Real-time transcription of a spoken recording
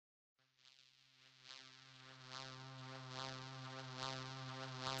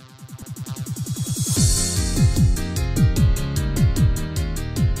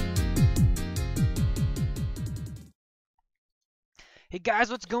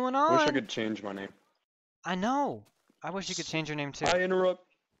guys, what's going I wish I on? could change my name. I know. I wish you could change your name too. I interrupt.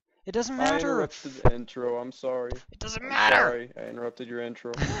 It doesn't I matter. interrupted the intro. I'm sorry. It doesn't I'm matter. sorry. I interrupted your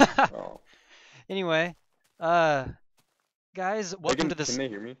intro. Oh. Anyway, guys, welcome to this. Can they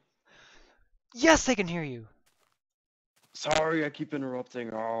hear me? Yes, they can hear you. Sorry, I keep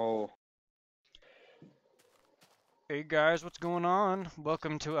interrupting. Oh. Hey guys, what's going on?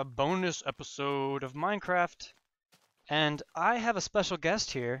 Welcome to a bonus episode of Minecraft. And I have a special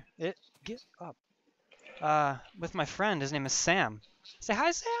guest here. Get up. With my friend. His name is Sam. Say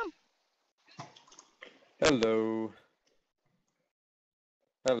hi, Sam. Hello.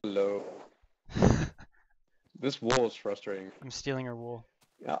 Hello. This wool is frustrating. I'm stealing your wool.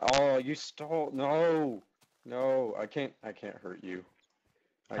 Oh, you stole. No. No, I can't hurt you.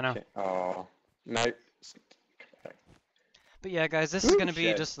 I know. Can't. Oh. No. But yeah, guys, this is going to be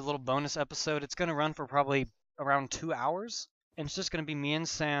Shit. just a little bonus episode. It's going to run for probably around 2 hours. And it's just going to be me and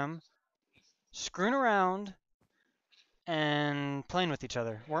Sam screwing around and playing with each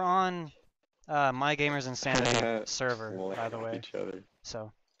other. We're on My Gamers Insanity server, by the way. Each other.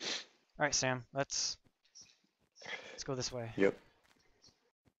 So, alright, Sam, let's go this way. Yep.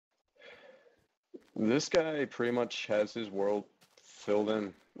 This guy pretty much has his world filled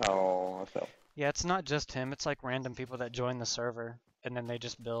in. Oh, I fell. Yeah, it's not just him. It's like random people that join the server, and then they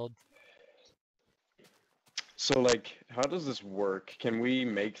just build. So, like, how does this work? Can we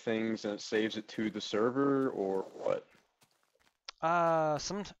make things and it saves it to the server, or what?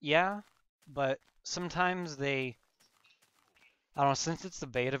 Yeah, but sometimes I don't know, since it's the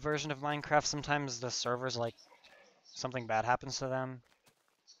beta version of Minecraft, sometimes the servers, like, something bad happens to them.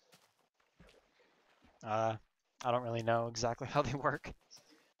 I don't really know exactly how they work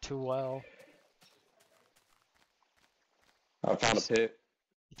too well. I found a pit.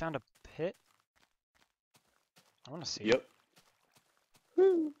 You found a pit? I want to see. Yep.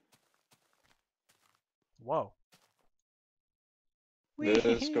 Woo. Whoa.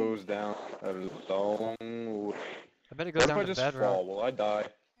 This goes down a long way. I bet it goes What down if I to just bedrock. fall? Will I die?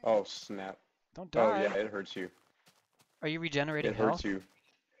 Oh, snap. Don't die. Oh, yeah, it hurts you. Are you regenerating It health? hurts you.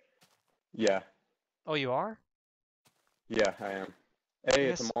 Yeah. Oh, you are? Yeah, I am. Hey,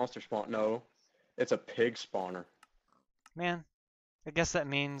 it's Yes. a monster spawn. No, it's a pig spawner. Man, I guess that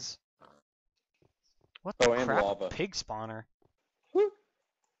means... What Oh, the and crap? lava. Pig spawner. Woo.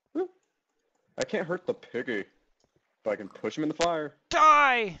 Woo. I can't hurt the piggy, but I can push him in the fire.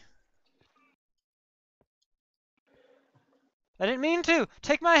 Die! I didn't mean to!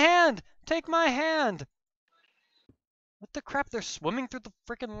 Take my hand! Take my hand! What the crap? They're swimming through the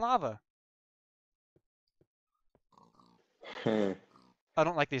freaking lava. I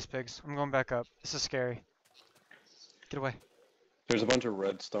don't like these pigs. I'm going back up. This is scary. Get away. There's a bunch of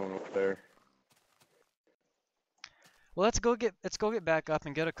redstone over there. Well, let's go get back up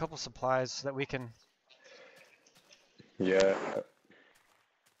and get a couple supplies so that we can... Yeah.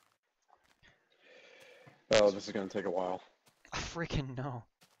 Oh, this is gonna take a while. I freaking know.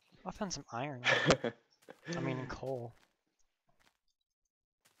 I found some iron. I mean, coal.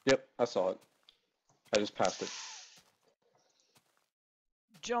 Yep, I saw it. I just passed it.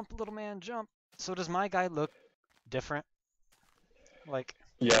 Jump, little man, jump. So does my guy look different? Like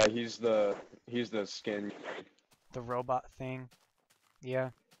Yeah, he's the skin. the robot thing?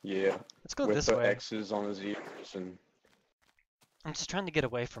 Yeah. Yeah. Let's go With this the way. X's on his ears and. I'm just trying to get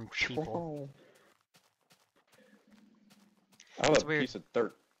away from people. I have It's a weird. piece of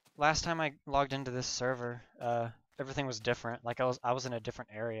dirt. Last time I logged into this server, everything was different. Like I was in a different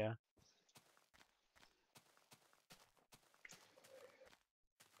area.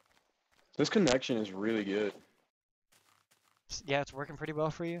 This connection is really good. Yeah, it's working pretty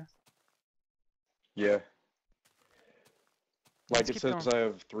well for you. Yeah. Like Let's it keep says going. I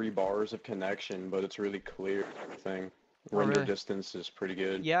have 3 bars of connection, but it's really clear and everything. Oh, Render really? distance is pretty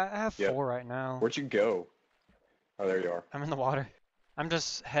good. Yeah, I have Yep. 4 right now. Where'd you go? Oh, there you are. I'm in the water. I'm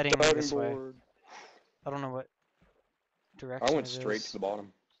just heading Diving this way. board. I don't know what direction I went it straight is. to the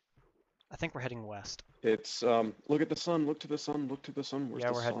bottom. I think we're heading west. It's look at the sun, look to the sun, look to the sun. Where's Yeah,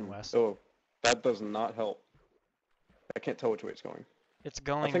 the we're sun? heading west. Oh, that does not help. I can't tell which way it's going. It's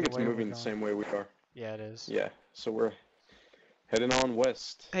going I think the it's way we're moving the going. same way we are. Yeah, it is. Yeah, so we're heading on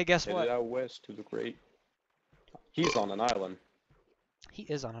west. Hey, guess Headed what? out west to the great. He's on an island. He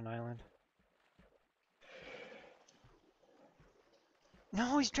is on an island.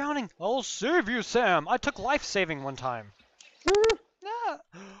 No, he's drowning. I'll save you, Sam. I took life saving one time. Ah.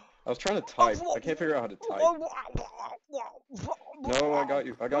 I was trying to type. I can't figure out how to type. No, I got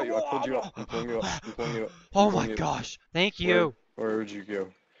you. I got you. I pulled you up. I'm pulling you up. I'm pulling you up. Oh I'm pulling my you up. gosh. Thank you. Where would you go?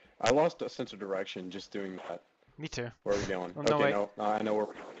 I lost a sense of direction just doing that. Me too. Where are we going? Oh, no, Okay, wait. no, I know where.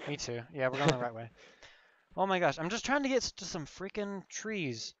 Me too. Yeah, we're going the right way. Oh my gosh, I'm just trying to get to some freaking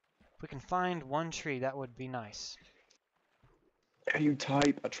trees. If we can find one tree, that would be nice. How do you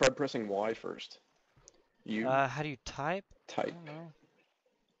type? I tried pressing Y first. You How do you type? I type. don't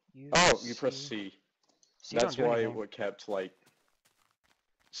know. Oh, you press C. C don't That's do why anything. what kept like.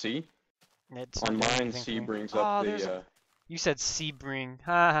 C? It's On not doing mine, anything C for me. brings Oh, up there's the. You said Sebring.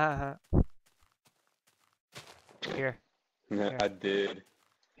 Ha ha ha. Here, Yeah, Here. I did.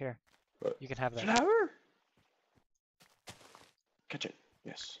 here. But You can have that. flower? Catch it.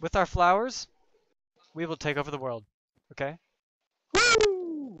 Yes. With our flowers, we will take over the world. Okay?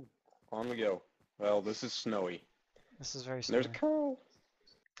 Woo! On we go. Well, this is snowy. This is very And there's a snowy. cow.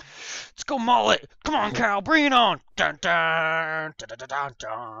 Let's go maul it! Come on, Cal, bring it on! Dun dun dun dun dun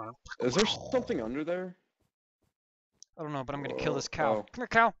dun. Is there something under there? I don't know, but I'm gonna kill this Whoa. cow. Oh, Come here,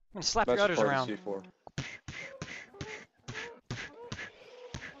 cow. I'm gonna slap your that's udders part around. of C4.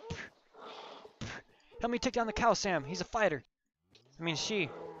 Help me take down the cow, Sam. He's a fighter. I mean, she.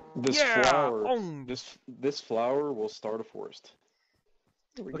 This Yeah! flower. Boom! This flower will start a forest.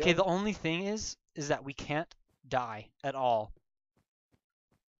 There we Okay, go. the only thing is that we can't die at all.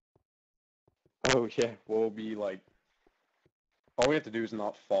 Oh yeah, we'll be like. All we have to do is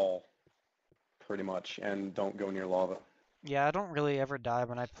not fall, pretty much, and don't go near lava. Yeah, I don't really ever die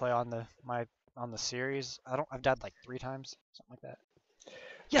when I play on the series. I've died like 3 times, something like that.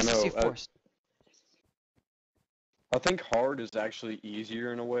 Yes, I see a know, forest. I think hard is actually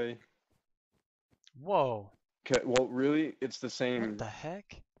easier in a way. Whoa. Well, really, it's the What same the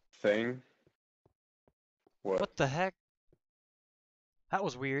heck? thing. What the heck? That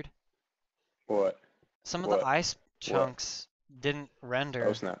was weird. What? Some of What? the ice chunks didn't render,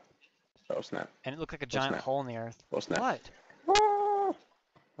 Oh snap. Oh snap. and it looked like a giant snap. hole in the earth. Oh snap. What? Ah!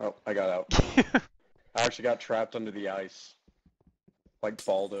 Oh, I got out. I actually got trapped under the ice. Like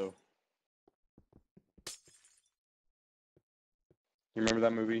Baldo. You remember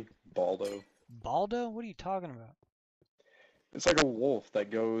that movie? Baldo? Baldo? What are you talking about? It's like a wolf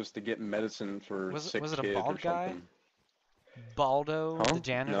that goes to get medicine for Was sick it a kid bald or guy? something. Baldo, Huh? the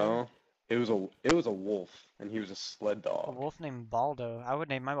janitor? No. It was a wolf, and he was a sled A dog. wolf named Baldo. I would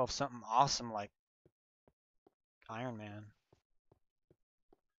name my wolf something awesome like Iron Man.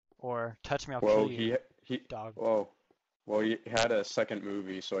 Or Touch Me, I'll Well, Kill You, he dog. Whoa. Well, he had a second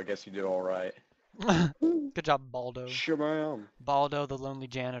movie, so I guess he did all right. Good job, Baldo. Shabam. Baldo, the lonely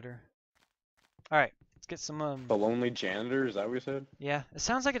janitor. Alright, let's get some, The Lonely Janitor, is that what you said? yeah, it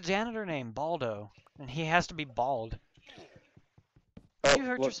sounds like a janitor named Baldo. And he has to be bald. Oh, you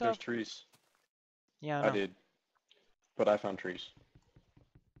hurt look, yourself? there's trees. Yeah, I I know. did. But I found trees.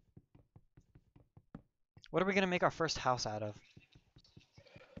 What are we gonna make our first house out of?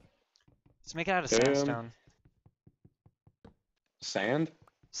 Let's make it out of sandstone. Sand?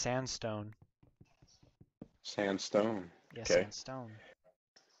 Sandstone. Sandstone. Yeah, Okay. sandstone.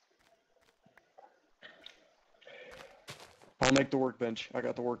 I'll make the workbench. I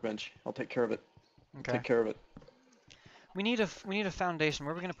got the workbench. I'll take care of it. Okay. Take care of it. We need a foundation.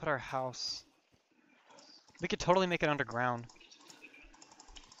 Where are we gonna put our house? We could totally make it underground.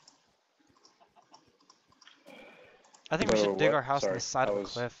 I think we should dig what? our house on Sorry, the side I of a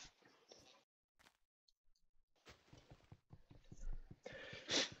was- cliff.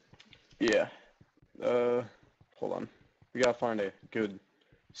 Yeah. Hold on. We gotta find a good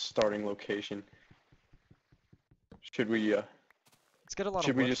starting location. Should we, Let's get a lot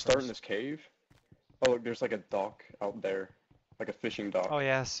should of we wood just start in first. this cave? Oh, look, there's like a dock out there. Like a fishing dock Oh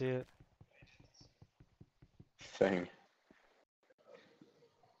yeah, I see it. thing.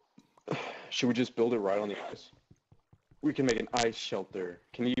 Should we just build it right on the ice? We can make an ice shelter.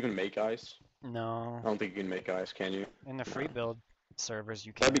 Can you even make ice? I No. don't think you can make ice, can you? In the free build servers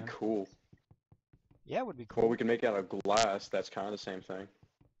you can. That'd be cool. Yeah, it would be cool. Well, we can make it out of glass. That's kind of the same thing.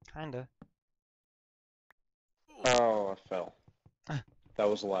 Kinda. Oh, I fell. That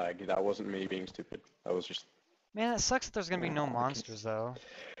was lag. That wasn't me being stupid. That was just... Man, it sucks that there's gonna be no Oh, okay. monsters though.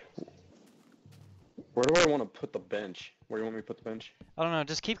 Where do I want to put the bench? Where do you want me to put the bench? I don't know,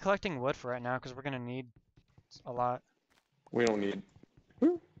 just keep collecting wood for right now because we're gonna need a lot. We don't need...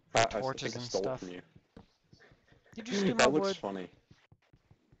 I Torches think I and stole it stuff. from you. Did you steal my That looks wood? funny.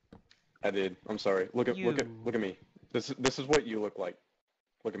 I did. I'm sorry. Look at You. me. This is what you look like.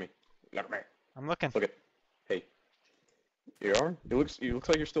 Look at me. Look at me. I'm looking. Look at. Hey. You are? You looks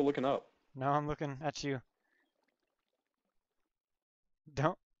like you're still looking up. No, I'm looking at you.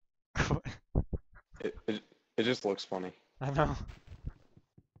 Don't. It just looks funny. I know.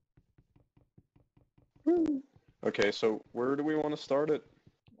 Okay, so where do we want to start it?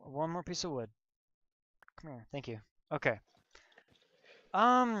 One more piece of wood. Come here. Thank you. Okay.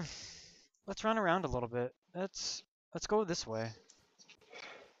 Let's run around a little bit. Let's go this way.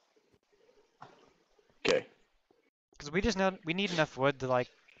 Okay. Because we need enough wood to like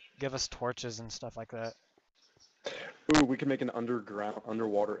give us torches and stuff like that. Ooh, we can make an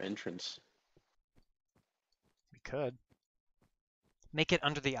underwater entrance. We could. Make it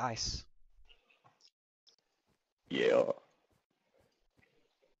under the ice. Yeah.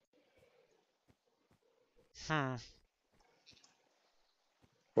 Hmm.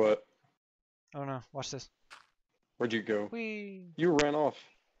 What? Oh no, watch this. Where'd you go? Whee! You ran off.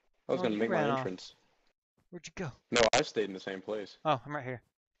 I was Oh, gonna you make my ran off. entrance. Where'd you go? No, I stayed in the same place. Oh, I'm right here.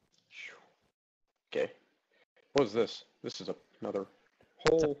 Okay. What is this? This is another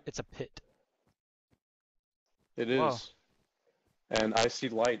hole. It's a pit. It Whoa. is. And I see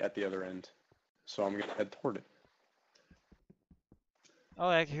light at the other end. So I'm gonna head toward it. Oh,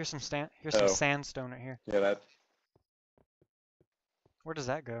 here's some sandstone right here. Yeah, that. Where does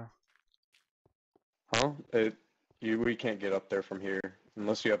that go? Huh? We can't get up there from here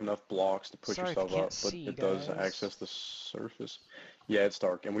unless you have enough blocks to push Sorry if you yourself can't up. But see, it does guys. access the surface. Yeah, it's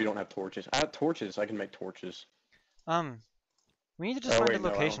dark, and we don't have torches. I have torches. I can make torches. We need to just Oh find wait, a no,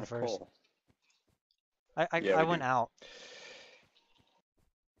 I don't location have first. coal. Yeah, I we went do. out.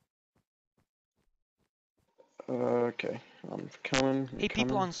 Okay, I'm coming. Hey,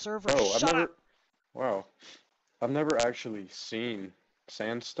 people on server, Oh, shut up! Wow, I've never actually seen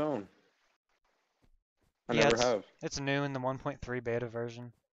sandstone. I Yeah, never have. It's new in the 1.3 beta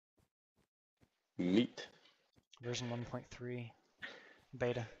version. Neat. Version 1.3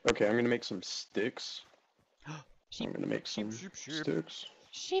 beta. Okay, I'm gonna make some sticks. Sheep, I'm gonna make some sheep. sticks.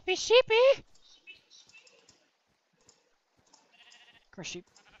 Sheepy, sheepy! Come here, sheep.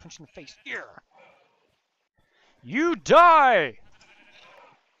 Punch you in the face. Yeah! You die!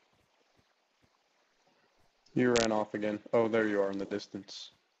 You ran off again. Oh, there you are in the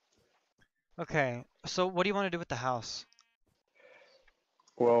distance. Okay, so what do you want to do with the house?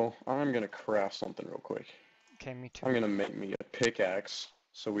 Well, I'm gonna craft something real quick. Okay, me too. I'm gonna make me a pickaxe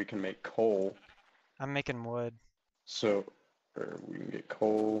so we can make coal. I'm making wood. So, or we can get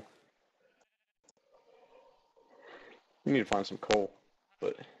coal. We need to find some coal,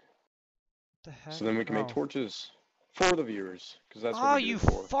 but What the heck? so then we can make torches for the viewers, because that's what Oh, we do you it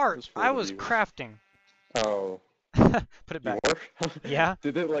for. fart! It's for I the was viewers. crafting. Oh, Put it you back. were? Yeah.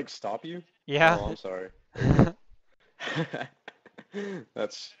 Did it like stop you? Yeah. Oh, I'm sorry.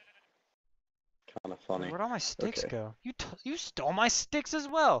 That's kind of funny. Where'd all my sticks Okay. go? You stole my sticks as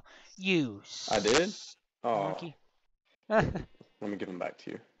well. You. I did? Oh, Monkey. let me give them back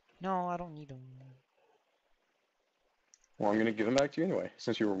to you. No, I don't need them. Well, I'm gonna give them back to you anyway,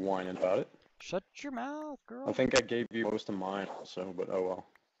 since you were whining about it. Shut your mouth, girl. I think I gave you most of mine also, but oh well.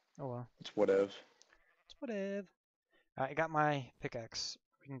 Oh well. It's whatever. It's whatever. I got my pickaxe.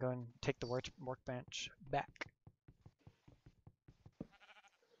 We can go and take the workbench back.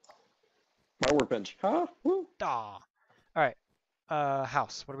 My workbench. Huh? Woo! Ah. Alright.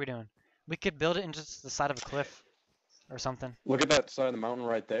 House. What are we doing? We could build it in just the side of a cliff or something. Look at that side of the mountain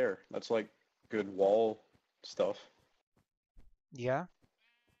right there. That's like good wall stuff. Yeah.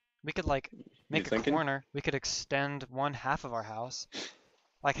 We could like make a thinking? corner. We could extend one half of our house.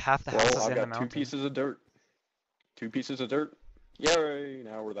 Like half the house is Well, I've in the got mountain. 2 pieces of dirt. 2 pieces of dirt. Yay!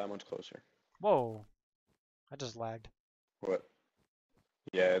 Now we're that much closer. Whoa. I just lagged. What?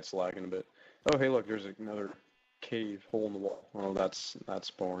 Yeah, it's lagging a bit. Oh, hey, look, there's another cave hole in the wall. Oh, that's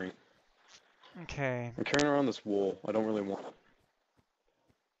boring. Okay. I'm carrying around this wool. I don't really want it.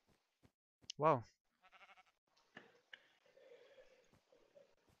 Whoa.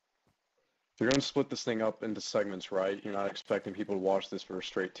 You're going to split this thing up into segments, right? You're not expecting people to watch this for a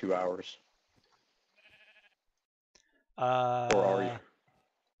straight 2 hours. Or are you?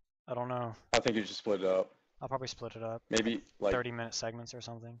 I don't know. I think you should split it up. I'll probably split it up. Maybe like 30-minute segments or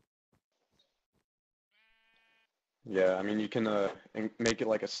something. Yeah, I mean you can make it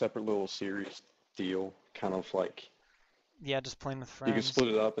like a separate little series deal, kind of like Yeah, just playing with you friends. can split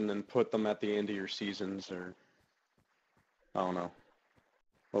it up and then put them at the end of your seasons, or I don't know.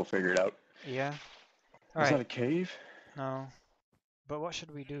 We'll figure it out. Yeah. Is that Alright. a cave? No. But what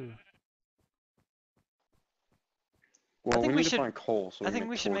should we do? Well, think we we need should- to find coal, so I think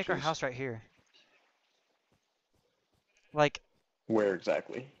we should make our torches. house right here. Like Where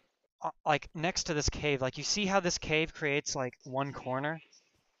exactly? like next to this cave. Like you see how this cave creates like one corner?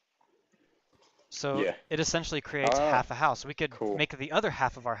 So Yeah. it essentially creates Ah, half a house. We could cool. make the other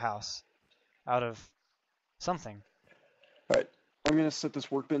half of our house out of something. Alright, I'm gonna set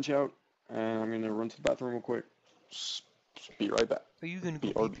this workbench out, and I'm gonna run to the bathroom real quick. Just be right back. Are you gonna go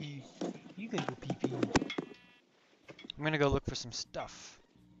BRB. pee-pee? You gonna go pee-pee? I'm gonna go look for some stuff.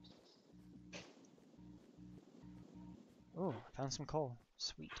 Oh, I found some coal.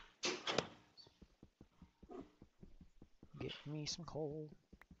 Sweet. Get me some coal.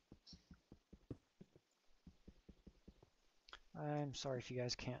 I'm sorry if you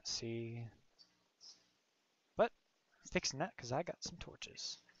guys can't see. But, I'm fixing that because I got some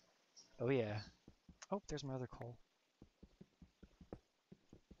torches. Oh yeah. Oh, there's my other coal.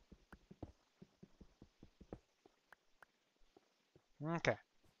 Okay.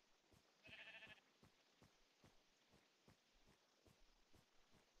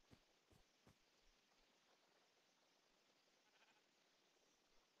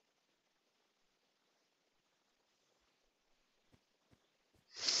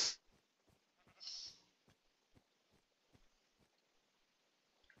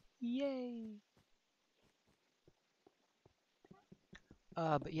 Yay!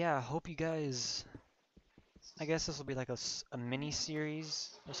 But yeah, I hope you guys... I guess this will be like a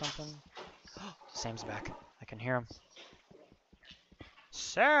mini-series or something. Sam's back. I can hear him.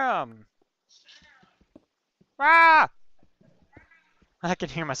 Sam! Ah! I can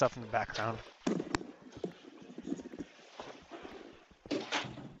hear myself in the background.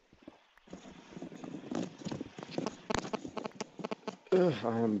 I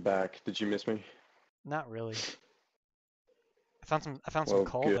am back. Did you miss me? Not really. I found some Well,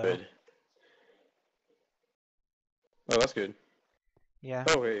 coal good. though. Oh, that's good. Yeah.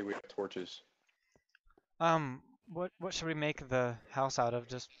 Oh, hey, we have torches. What should we make the house out of?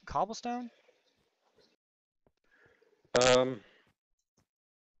 Just cobblestone?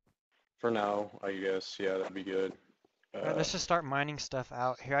 For now, I guess. Yeah, that'd be good. Alright, let's just start mining stuff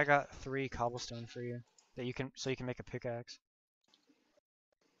out. Here, I got 3 cobblestone for you that you can make a pickaxe.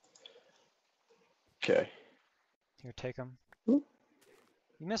 Okay. Here, take them. Ooh.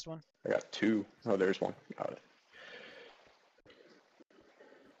 You missed one. I got 2. Oh, there's one. Got it.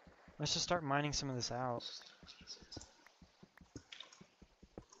 Let's just start mining some of this out.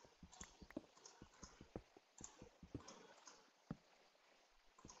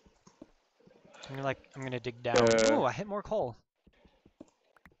 I'm gonna dig down. Oh, I hit more coal.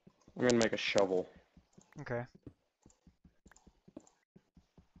 I'm gonna make a shovel. Okay.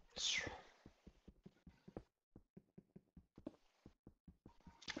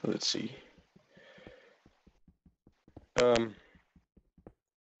 Let's see. I'm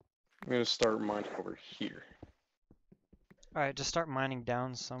gonna start mining over here. Alright, just start mining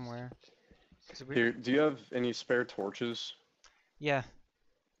down somewhere. Here, do you have any spare torches? Yeah.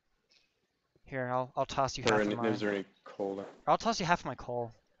 Here, I'll toss you half of mine. Is there any coal there? I'll toss you half of my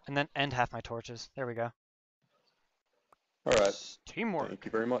coal, and half my torches. There we go. Alright. Teamwork. Thank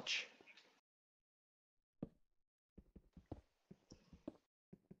you very much.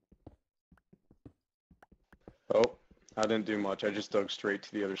 Oh, I didn't do much. I just dug straight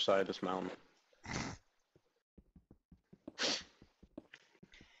to the other side of this mountain.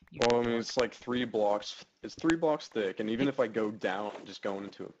 Well, I mean, it's like 3 blocks. It's 3 blocks thick, and even if I go down, I'm just going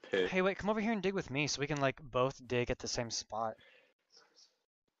into a pit. Hey, wait, come over here and dig with me so we can, like, both dig at the same spot.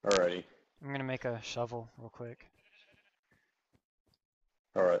 Alrighty. I'm gonna make a shovel real quick.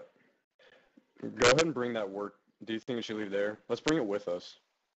 Alright. Go ahead and bring that work. Do you think we should leave there? Let's bring it with us.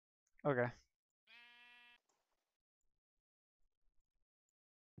 Okay.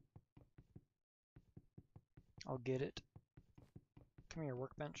 I'll get it. Come here,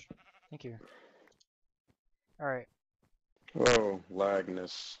 workbench. Thank you. Alright. Oh,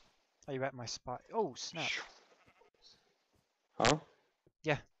 lagness. Are you at my spot? Oh, snap. Huh?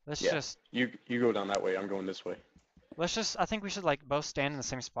 Yeah, let's just... You go down that way, I'm going this way. Let's just... I think we should, like, both stand in the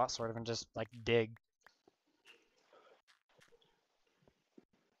same spot, sort of, and just, like, dig.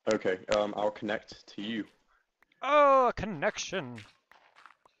 Okay, I'll connect to you. Oh, a connection!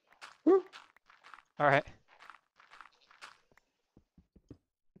 Woo. Alright.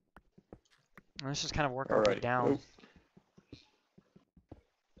 Let's just kind of work our way down. I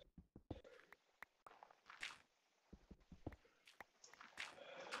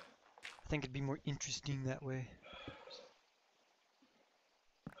think it'd be more interesting that way.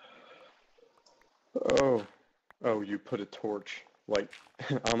 Oh. Oh, you put a torch. Like,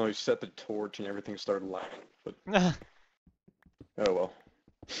 I don't know, you set the torch and everything started lagging, but... Oh well.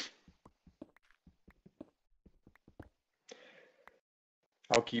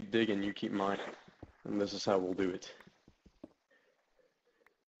 I'll keep digging, you keep mining. And this is how we'll do it.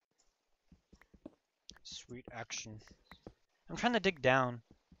 Sweet action. I'm trying to dig down.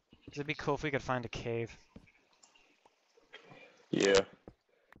 It'd be cool if we could find a cave. Yeah.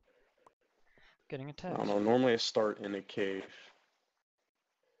 getting I attacked. don't know. Normally I start in a cave,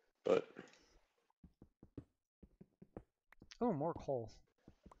 but Oh, more coal.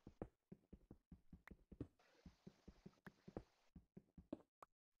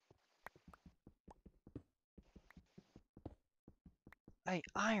 Hey,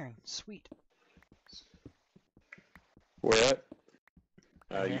 iron, sweet. where at?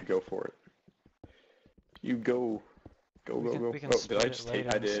 Right You here. go for it. You go. Go, We go, can- go. we can Oh, did I split it just take? later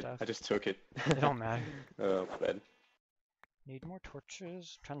I and did. stuff. I just took it. It don't matter. My bad. Need more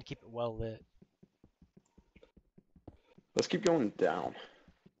torches. I'm trying to keep it well lit. Let's keep going down.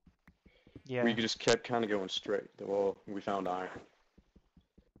 Yeah. We just kept kind of going straight. Well, we found iron.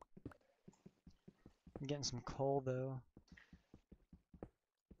 I'm getting some coal though.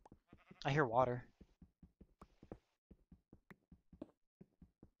 I hear water.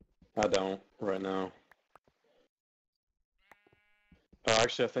 I don't right now.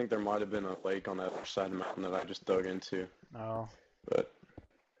 Actually, I think there might have been a lake on that other side of the mountain that I just dug into, Oh. but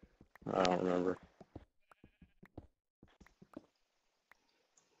I don't remember.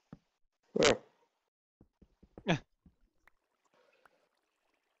 Well,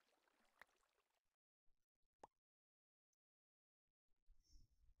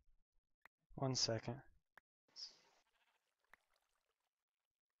 1 second.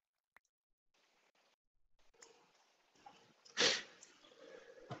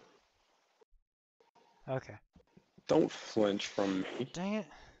 Okay. don't flinch from me. Dang it.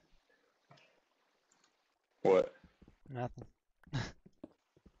 What? Nothing.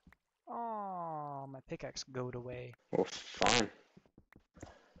 Oh, my pickaxe goed away. Well, fine.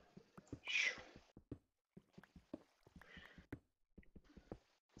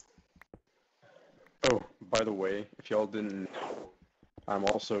 Oh, by the way, if y'all didn't know, I'm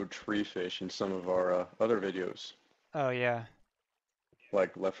also tree fish in some of our other videos, Oh yeah.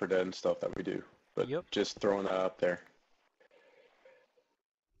 like Left 4 Dead and stuff that we do. But Yep. just throwing that up there.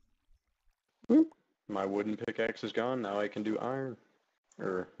 Whoop. My wooden pickaxe is gone. Now I can do iron.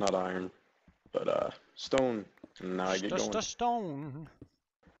 Or, not iron, but stone. And now I get Just going. a stone.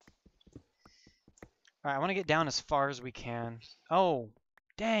 Alright, I want to get down as far as we can. Oh,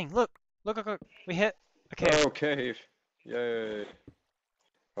 dang, look. Look, look, look. We hit a cave. Oh, cave. Yay.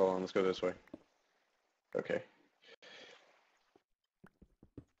 Hold on, let's go this way. Okay.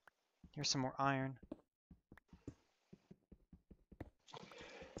 Here's some more iron.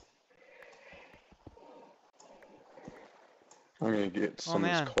 I'm gonna get Oh, some of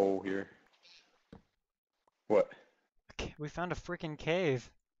man. this coal here. What? We found a freaking cave.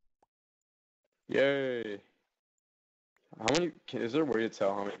 Yay. How many, is there a way to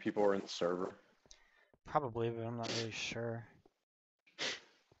tell how many people are in the server? Probably, but I'm not really sure.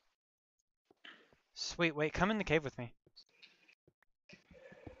 Sweet, wait, come in the cave with me.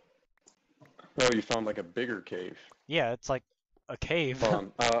 Oh, you found like a bigger cave. Yeah, it's like a cave.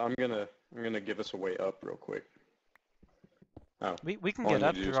 Hold on, I'm gonna give us a way up real quick. Oh, we can all I get need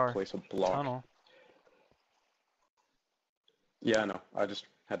up to do through is our place a block. tunnel. Yeah, I know. I just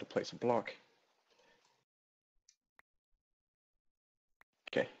had to place a block.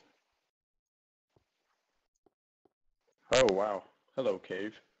 Okay. Oh, wow. Hello,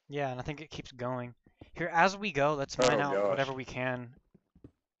 cave. Yeah, and I think it keeps going. Here, as we go, let's mine Oh, out gosh. whatever we can.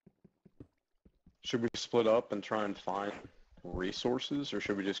 Should we split up and try and find resources, or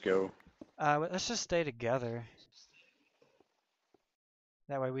should we just go? Let's just stay together.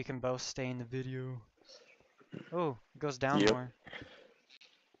 That way we can both stay in the video. Oh, it goes down Yep. more.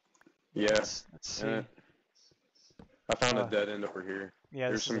 Yeah. Let's see. I found a dead end over here. Yeah,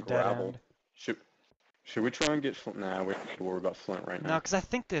 There's this some is a dead gravel. end. Should we try and get Flint? Nah, we don't need to worry about Flint right No, now. because I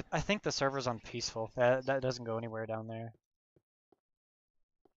think the server's on peaceful. That doesn't go anywhere down there.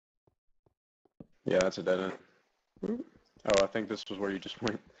 Yeah, that's a dead end. Ooh. Oh, I think this was where you just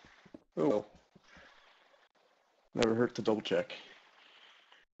went. Oh well. Never hurt to double check.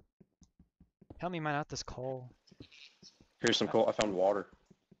 Help me mine out this coal. Here's some coal. I found water.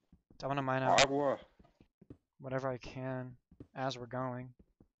 I want to mine out Agua. whatever I can as we're going.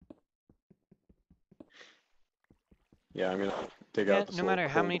 Yeah, I'm gonna dig Yeah, out this no little matter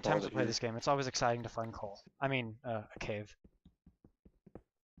how coal many times we deposit play here. this game, it's always exciting to find coal. I mean, a cave.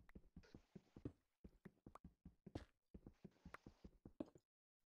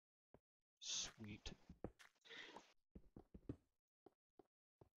 Sweet.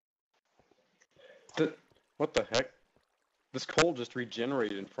 What the heck? This coal just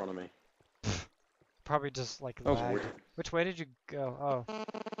regenerated in front of me. Probably just like That was lagged. weird. Which way did you go? Oh.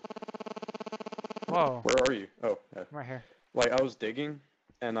 Whoa. Where are you? Oh, yeah. I'm right here. Like, I was digging,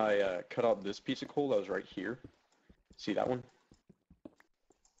 and I cut out this piece of coal that was right here. See that one?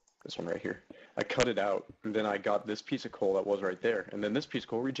 This one right here. I cut it out, and then I got this piece of coal that was right there, and then this piece of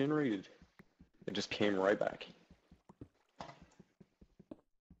coal regenerated. It just came right back.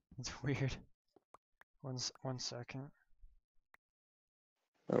 It's weird. One second.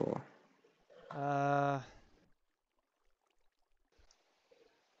 Oh. Uh.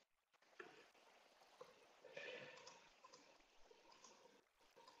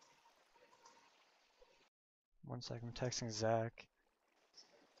 One second. I'm texting Zach.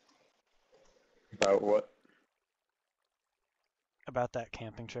 About what? About that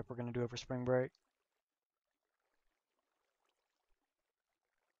camping trip we're gonna do over spring break.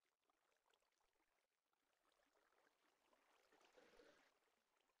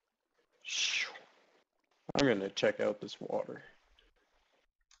 I'm gonna check out this water.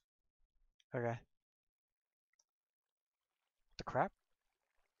 Okay. The crap?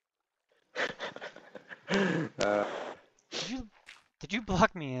 Did you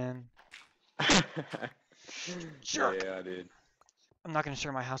block me in? Jerk! Yeah, I did. I'm not gonna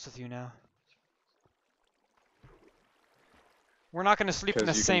share my house with you now. We're not gonna sleep in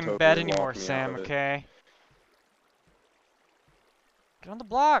the 'Cause you can same totally bed lock anymore, me out Sam, of it. okay? Get on the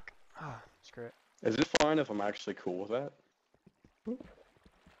block! Oh, screw it. Is it fine if I'm actually cool with that?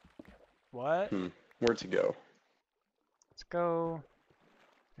 What? Where'd to go? Let's go.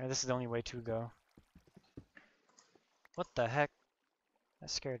 Yeah, this is the only way to go. What the heck? That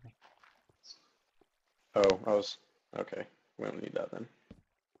scared me. Oh, I was... Okay, we don't need that then.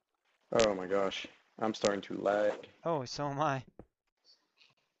 Oh my gosh, I'm starting to lag. Oh, so am I.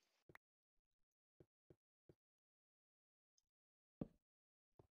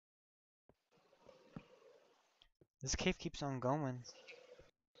 This cave keeps on going.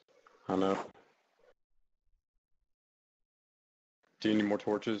 I know. Do you need more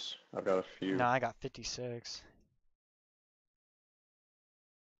torches? I've got a few. Nah, I got 56.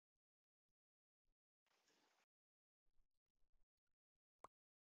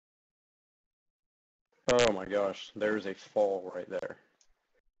 Oh my gosh, there's a fall right there.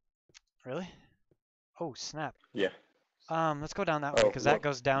 Really? Oh, snap. Yeah. Let's go down that way, because that look,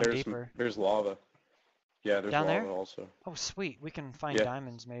 goes down there's deeper. There's lava. Yeah, there's Down lava there? also. Oh, sweet. We can find Yeah.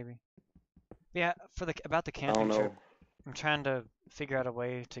 diamonds, maybe. Yeah, about the I don't camping know. trip, I'm trying to figure out a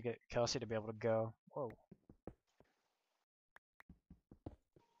way to get Kelsey to be able to go. Whoa.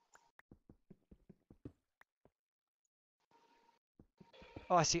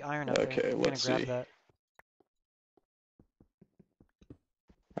 Oh, I see iron out there. Okay, I'm gonna let's grab see. that.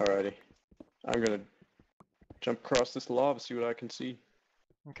 Alrighty. I'm gonna jump across this lava, see what I can see.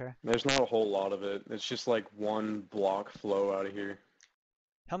 Okay. There's not a whole lot of it. It's just like one block flow out of here.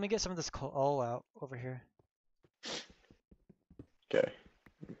 Help me get some of this coal out over here. Okay.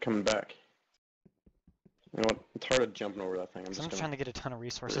 I'm coming back. You know what? I'm tired of jumping over that thing. I'm So I'm just trying gonna to get a ton of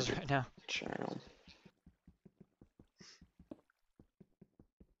resources bridge it. right now. Channel.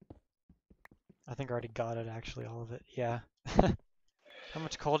 I think I already got it, actually, all of it. Yeah. How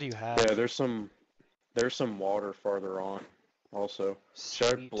much coal do you have? Yeah, there's some water farther on also. Should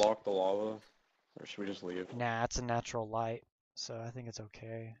I Sweet. block the lava? Or should we just leave? Nah, it's a natural light, so I think it's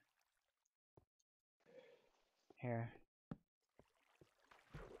okay. Here.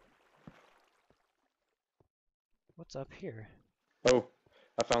 What's up here? Oh,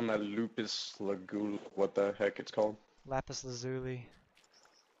 I found that Lupus Lagul, what the heck it's called. Lapis lazuli.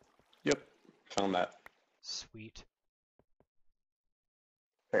 Yep, found that. Sweet.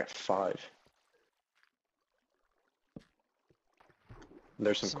 I got 5.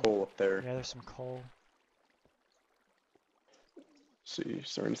 There's some coal up there. Yeah, there's some coal. Let's see,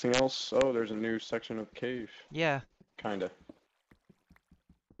 is there anything else? Oh, there's a new section of the cave. Yeah. Kinda.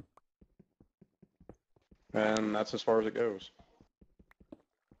 And that's as far as it goes.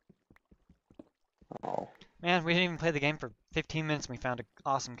 Oh. Man, we didn't even play the game for 15 minutes and we found an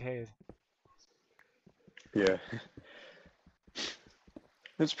awesome cave. Yeah.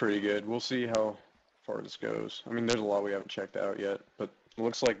 It's pretty good. We'll see how far this goes. I mean, there's a lot we haven't checked out yet, but it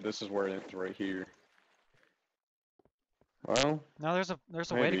looks like this is where it ends right here. Well, No, there's a way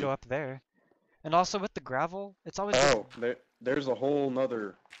to maybe. go up there. And also with the gravel, it's always Oh, there's a whole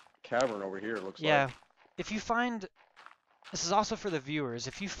nother cavern over here, it looks yeah. like. If you find, this is also for the viewers,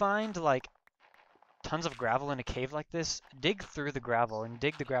 if you find like tons of gravel in a cave like this, dig through the gravel and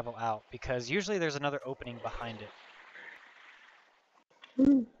dig the gravel out, because usually there's another opening behind it.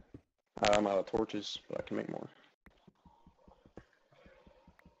 I'm out of torches, but I can make more.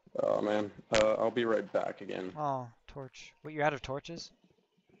 Oh man, I'll be right back again. Oh, torch. Wait, you're out of torches?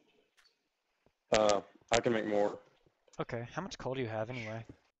 I can make more. Okay, how much coal do you have anyway?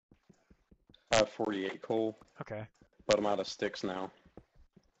 I have 48 coal, Okay. but I'm out of sticks now.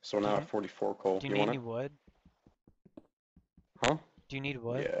 So we're Do now you- at 44 coal. Do you You need want any it? wood? Huh? Do you need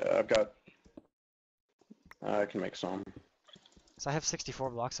wood? Yeah, I've got. I can make some. So I have 64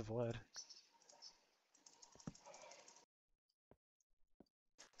 blocks of wood.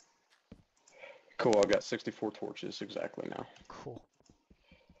 Cool, I've got 64 torches exactly now. Cool.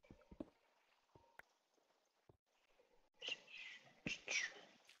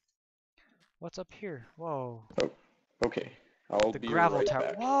 What's up here? Whoa. Okay, I'll The be gravel right tower.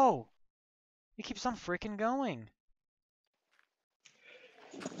 back. Whoa! It keeps on freaking going.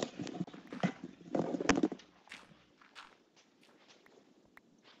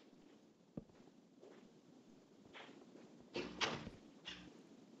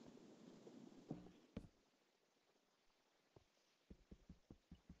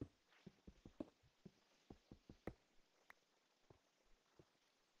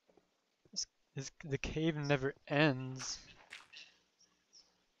 The cave never ends.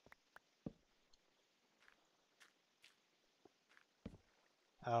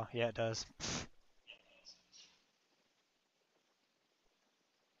 Oh, yeah, it does.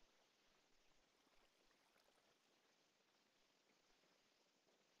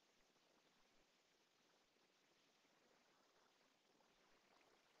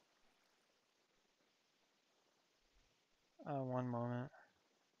 One moment.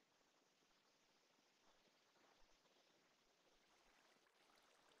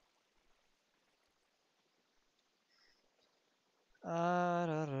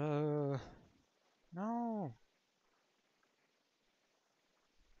 No.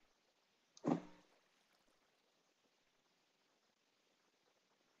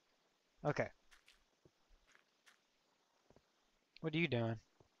 Okay. What are you doing?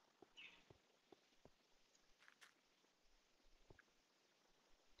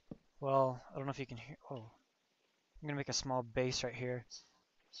 Well, I don't know if you can hear. Oh, I'm gonna make a small base right here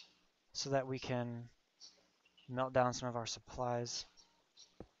so that we can melt down some of our supplies.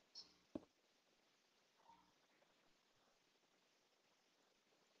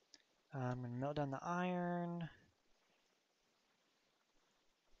 I'm gonna melt down the iron.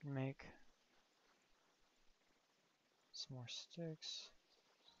 Make some more sticks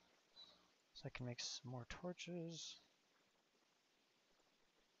so I can make some more torches.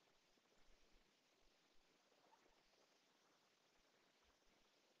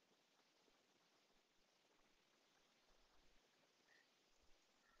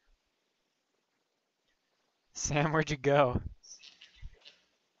 Sam, where'd you go?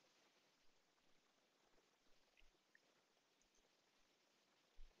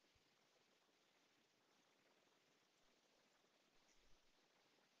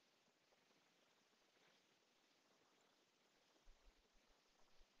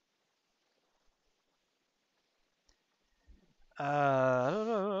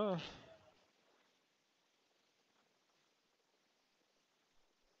 Uh,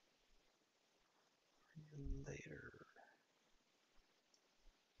 later.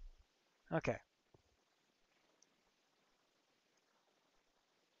 Okay.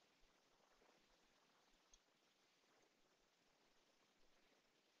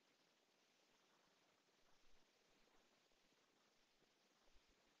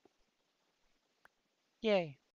 Yay.